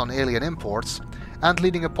tariffs on alien imports, and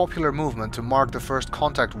leading a popular movement to mark the First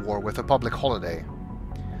Contact War with a public holiday.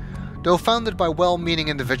 Though founded by well-meaning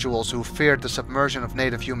individuals who feared the submersion of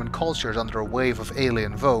native human cultures under a wave of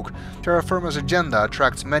alien vogue, Terra Firma's agenda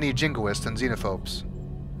attracts many jingoists and xenophobes.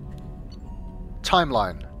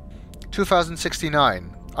 Timeline: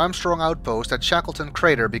 2069. Armstrong Outpost at Shackleton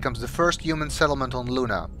Crater becomes the first human settlement on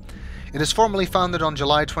Luna. It is formally founded on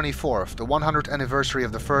July 24th, the 100th anniversary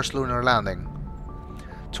of the first lunar landing.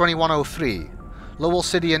 2103. Lowell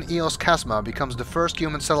City in Eos Chasma becomes the first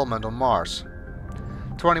human settlement on Mars.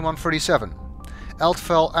 2137.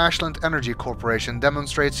 Eldfell Ashland Energy Corporation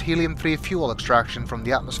demonstrates helium-3 fuel extraction from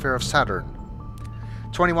the atmosphere of Saturn.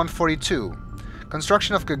 2142.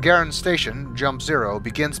 Construction of Gagarin Station, Jump 0,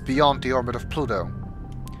 begins beyond the orbit of Pluto.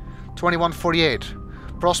 2148.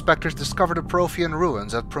 Prospectors discover the Prothean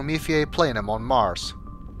ruins at Prometheae Planum on Mars.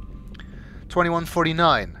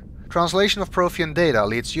 2149. Translation of Prothean data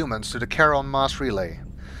leads humans to the Charon Mass Relay.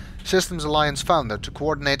 Systems Alliance founded to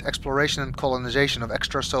coordinate exploration and colonization of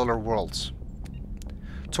extrasolar worlds.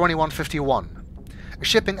 2151. A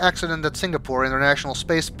shipping accident at Singapore International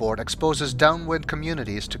Spaceport exposes downwind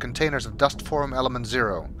communities to containers of dust form element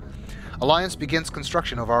 0. Alliance begins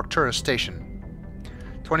construction of Arcturus Station.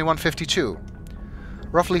 2152.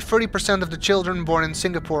 Roughly 30% of the children born in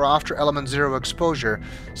Singapore after element 0 exposure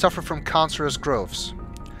suffer from cancerous growths.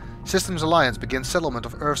 Systems Alliance begins settlement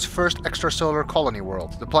of Earth's first extrasolar colony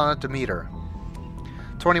world, the planet Demeter.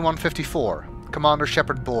 2154. Commander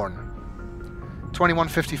Shepard born.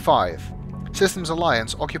 2155. Systems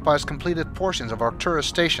Alliance occupies completed portions of Arcturus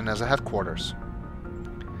Station as a headquarters.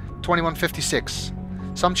 2156.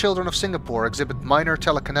 Some children of Singapore exhibit minor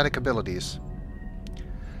telekinetic abilities.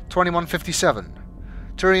 2157.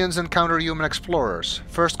 Turians encounter human explorers.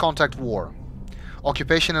 First Contact War.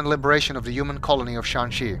 Occupation and liberation of the human colony of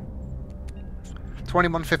Shanxi.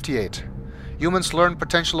 2158. Humans learn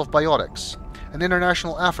potential of biotics. An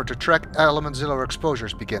international effort to track element 0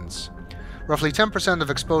 exposures begins. Roughly 10% of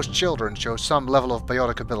exposed children show some level of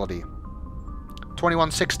biotic ability.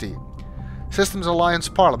 2160. Systems Alliance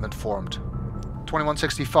Parliament formed.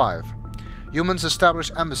 2165. Humans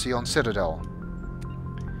establish embassy on Citadel.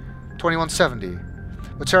 2170.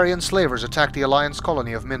 Batarian slavers attack the Alliance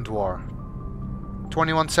colony of Mindwar.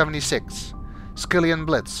 2176. Skyllian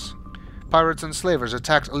Blitz. Pirates and slavers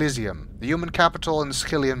attacked Elysium, the human capital in the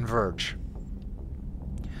Skyllian Verge.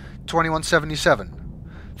 2177.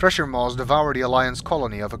 Thresher Maws devour the Alliance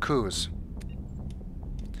colony of Akuz.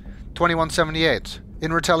 2178.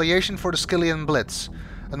 In retaliation for the Skyllian Blitz,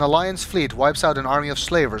 an Alliance fleet wipes out an army of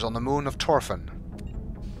slavers on the moon of Torfan.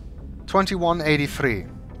 2183.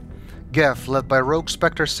 Geth, led by rogue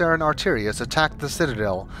Spectre Saren Arterius, attacked the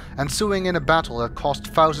Citadel, ensuing in a battle that cost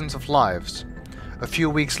thousands of lives. A few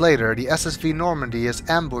weeks later, the SSV Normandy is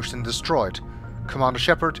ambushed and destroyed. Commander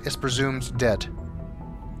Shepard is presumed dead.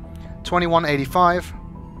 2185.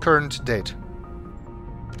 Current date.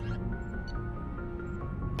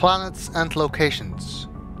 Planets and locations.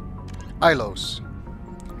 Ilos.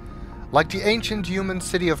 Like the ancient human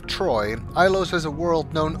city of Troy, Ilos is a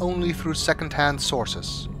world known only through second-hand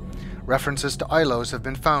sources. References to Ilos have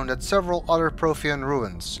been found at several other Prothean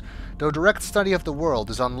ruins, though direct study of the world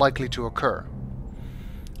is unlikely to occur.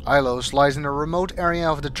 Ilos lies in a remote area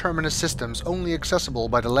of the Terminus systems only accessible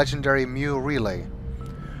by the legendary Mu Relay.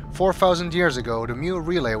 4,000 years ago, the Mu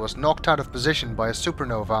Relay was knocked out of position by a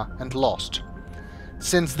supernova and lost.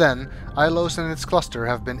 Since then, Ilos and its cluster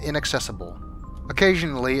have been inaccessible.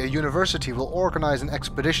 Occasionally, a university will organize an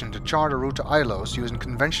expedition to chart a route to Ilos using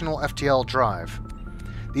conventional FTL drive.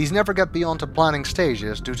 These never get beyond the planning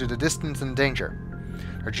stages due to the distance and danger.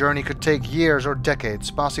 Their journey could take years or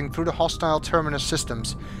decades, passing through the hostile Terminus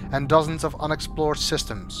systems and dozens of unexplored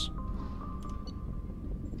systems.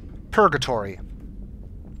 Purgatory.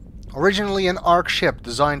 Originally an Ark ship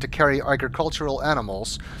designed to carry agricultural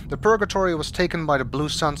animals, the Purgatory was taken by the Blue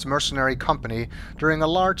Suns mercenary company during a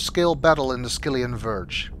large-scale battle in the Skyllian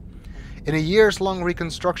Verge. In a years-long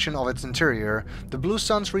reconstruction of its interior, the Blue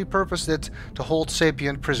Suns repurposed it to hold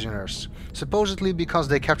sapient prisoners, supposedly because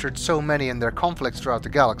they captured so many in their conflicts throughout the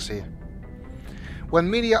galaxy. When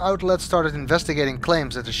media outlets started investigating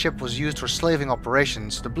claims that the ship was used for slaving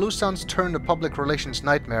operations, the Blue Suns turned a public relations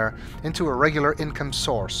nightmare into a regular income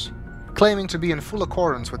source. Claiming to be in full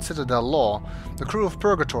accordance with Citadel law, the crew of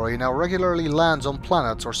Purgatory now regularly lands on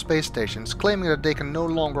planets or space stations, claiming that they can no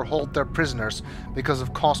longer hold their prisoners because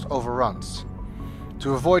of cost overruns.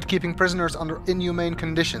 To avoid keeping prisoners under inhumane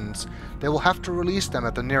conditions, they will have to release them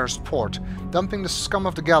at the nearest port, dumping the scum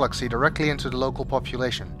of the galaxy directly into the local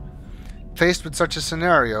population. Faced with such a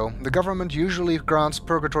scenario, the government usually grants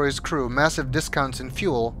Purgatory's crew massive discounts in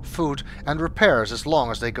fuel, food, and repairs as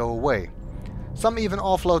long as they go away. Some even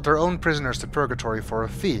offload their own prisoners to Purgatory for a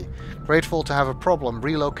fee, grateful to have a problem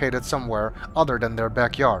relocated somewhere other than their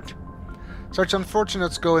backyard. Such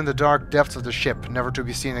unfortunates go in the dark depths of the ship, never to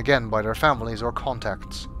be seen again by their families or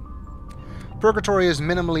contacts. Purgatory is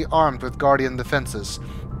minimally armed with Guardian defenses.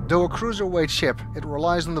 Though a cruiserweight ship, it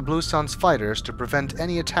relies on the Blue Suns fighters to prevent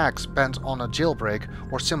any attacks bent on a jailbreak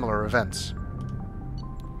or similar events.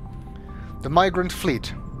 The Migrant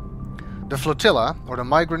Fleet. The flotilla, or the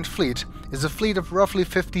Migrant Fleet, is a fleet of roughly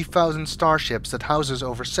 50,000 starships that houses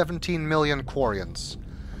over 17 million Quarians.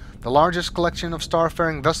 The largest collection of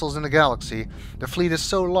starfaring vessels in the galaxy, the fleet is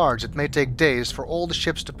so large it may take days for all the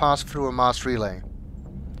ships to pass through a mass relay.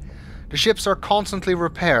 The ships are constantly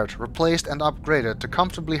repaired, replaced and upgraded to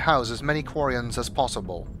comfortably house as many Quarians as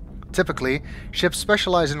possible. Typically, ships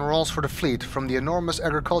specialize in roles for the fleet, from the enormous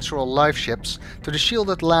agricultural life ships to the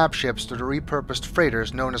shielded lab ships to the repurposed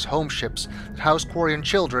freighters known as home ships that house Quarian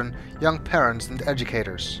children, young parents and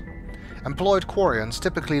educators. Employed Quarians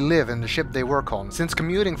typically live in the ship they work on, since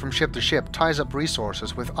commuting from ship to ship ties up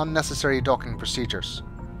resources with unnecessary docking procedures.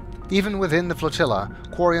 Even within the flotilla,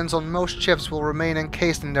 Quarians on most ships will remain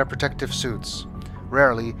encased in their protective suits.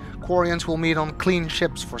 Rarely, Quarians will meet on clean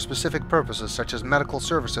ships for specific purposes such as medical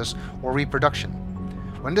services or reproduction.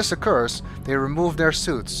 When this occurs, they remove their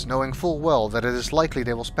suits, knowing full well that it is likely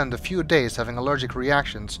they will spend a few days having allergic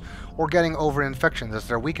reactions or getting over infections as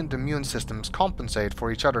their weakened immune systems compensate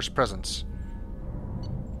for each other's presence.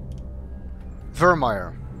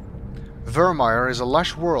 Virmire. Virmire is a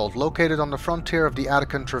lush world located on the frontier of the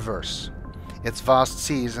Aite Traverse. Its vast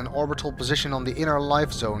seas and orbital position on the inner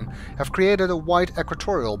life zone have created a wide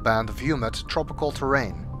equatorial band of humid, tropical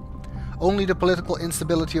terrain. Only the political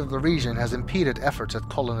instability of the region has impeded efforts at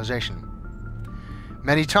colonization.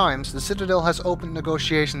 Many times, the Citadel has opened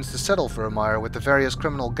negotiations to settle Virmire with the various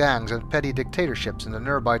criminal gangs and petty dictatorships in the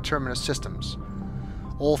nearby terminus systems.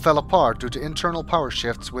 All fell apart due to internal power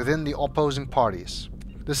shifts within the opposing parties.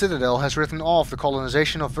 The Citadel has written off the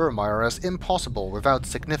colonization of Virmire as impossible without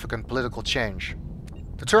significant political change.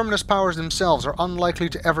 The terminus powers themselves are unlikely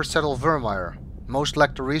to ever settle Virmire. Most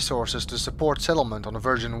lack the resources to support settlement on a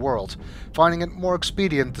virgin world, finding it more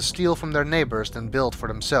expedient to steal from their neighbors than build for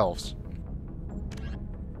themselves.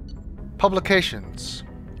 Publications.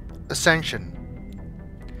 Ascension.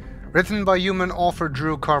 Written by human author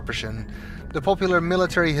Drew Karpyshyn, the popular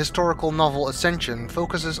military historical novel Ascension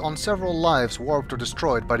focuses on several lives warped or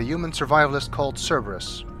destroyed by the human survivalist called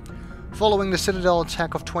Cerberus. Following the Citadel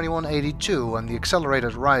attack of 2182 and the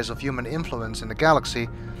accelerated rise of human influence in the galaxy,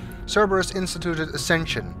 Cerberus instituted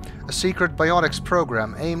Ascension, a secret biotics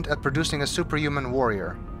program aimed at producing a superhuman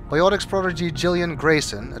warrior. Biotics prodigy Gillian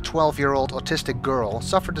Grayson, a 12-year-old autistic girl,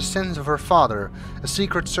 suffered the sins of her father, a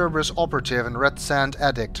secret Cerberus operative and red sand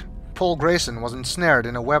addict. Paul Grayson was ensnared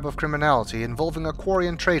in a web of criminality involving a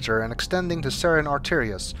Quarian traitor and extending to Saren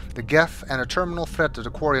Arterius, the Geth and a terminal threat to the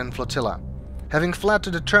Quarian flotilla. Having fled to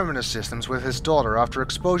the terminus systems with his daughter after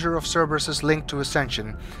exposure of Cerberus's link to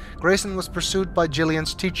Ascension, Grayson was pursued by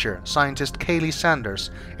Gillian's teacher, scientist Kaylee Sanders,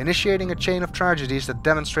 initiating a chain of tragedies that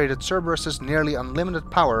demonstrated Cerberus's nearly unlimited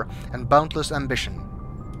power and boundless ambition.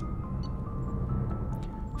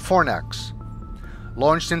 Fornax.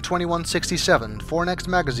 Launched in 2167, Fornax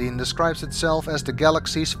magazine describes itself as the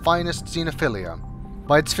galaxy's finest xenophilia.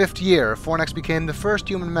 By its 5th year, Fornax became the first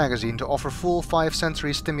human magazine to offer full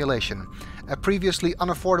 5-sensory stimulation, a previously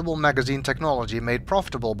unaffordable magazine technology made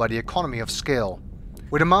profitable by the economy of scale.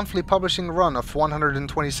 With a monthly publishing run of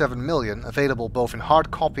 127 million, available both in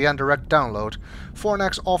hard copy and direct download,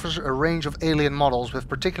 Fornax offers a range of alien models with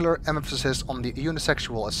particular emphasis on the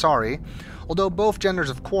unisexual Asari, although both genders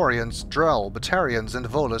of Quarians, Drell, Batarians and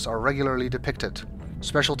Volus are regularly depicted.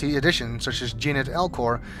 Specialty editions such as Genit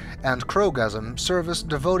Elcor and Krogasm service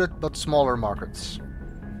devoted but smaller markets.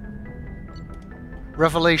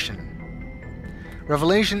 Revelation.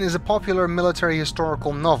 Revelation is a popular military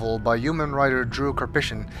historical novel by human writer Drew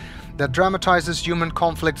Karpyshyn that dramatizes human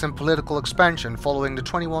conflicts and political expansion following the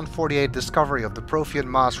 2148 discovery of the Prothean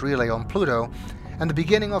mass relay on Pluto and the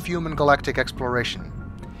beginning of human galactic exploration.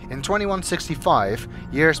 In 2165,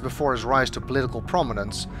 years before his rise to political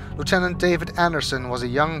prominence, Lieutenant David Anderson was a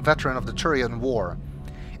young veteran of the Turian War,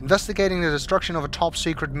 investigating the destruction of a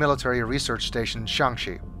top-secret military research station,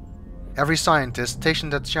 Xiangxi. Every scientist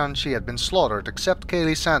stationed at Xiangxi had been slaughtered except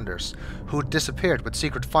Kaylee Sanders, who had disappeared with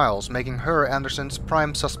secret files, making her Anderson's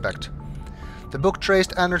prime suspect. The book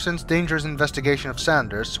traced Anderson's dangerous investigation of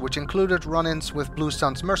Sanders, which included run-ins with Blue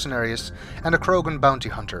Sun's mercenaries and a Krogan bounty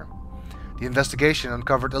hunter. The investigation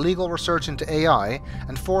uncovered illegal research into AI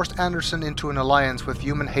and forced Anderson into an alliance with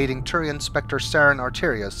human-hating Turian Spectre Saren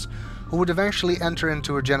Arterius, who would eventually enter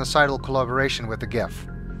into a genocidal collaboration with the Geth.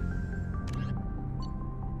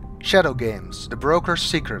 Shadow Games, The Broker's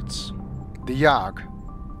Secrets. The Yag.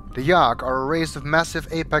 The Yag are a race of massive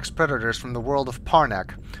apex predators from the world of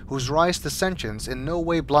Parnak, whose rise to sentience in no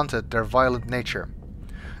way blunted their violent nature.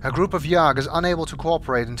 A group of Yag is unable to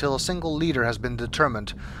cooperate until a single leader has been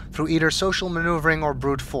determined, through either social maneuvering or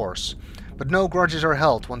brute force, but no grudges are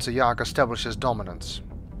held once a Yag establishes dominance.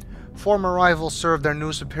 Former rivals served their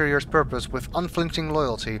new superior's purpose with unflinching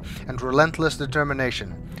loyalty and relentless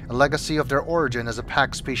determination, a legacy of their origin as a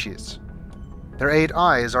pack species. Their 8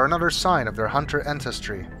 eyes are another sign of their hunter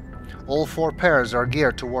ancestry. All 4 pairs are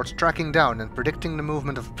geared towards tracking down and predicting the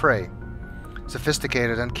movement of prey.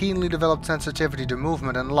 Sophisticated and keenly developed sensitivity to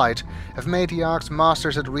movement and light have made the Arks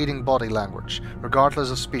masters at reading body language, regardless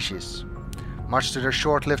of species. Much to their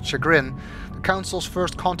short-lived chagrin, the Council's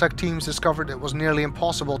first contact teams discovered it was nearly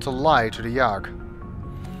impossible to lie to the Yag.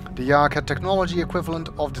 The Yag had technology equivalent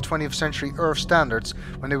of the 20th century Earth standards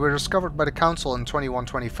when they were discovered by the Council in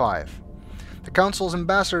 2125. The Council's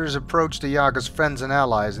ambassadors approached the Yag as friends and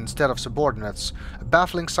allies instead of subordinates, a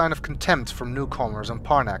baffling sign of contempt from newcomers on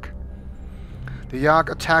Parnack. The Yag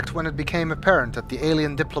attacked when it became apparent that the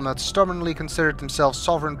alien diplomats stubbornly considered themselves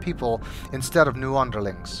sovereign people instead of new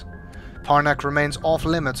underlings. Parnack remains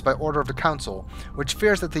off-limits by order of the Council, which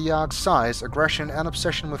fears that the Yag's size, aggression and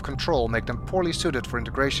obsession with control make them poorly suited for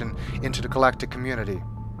integration into the Galactic community.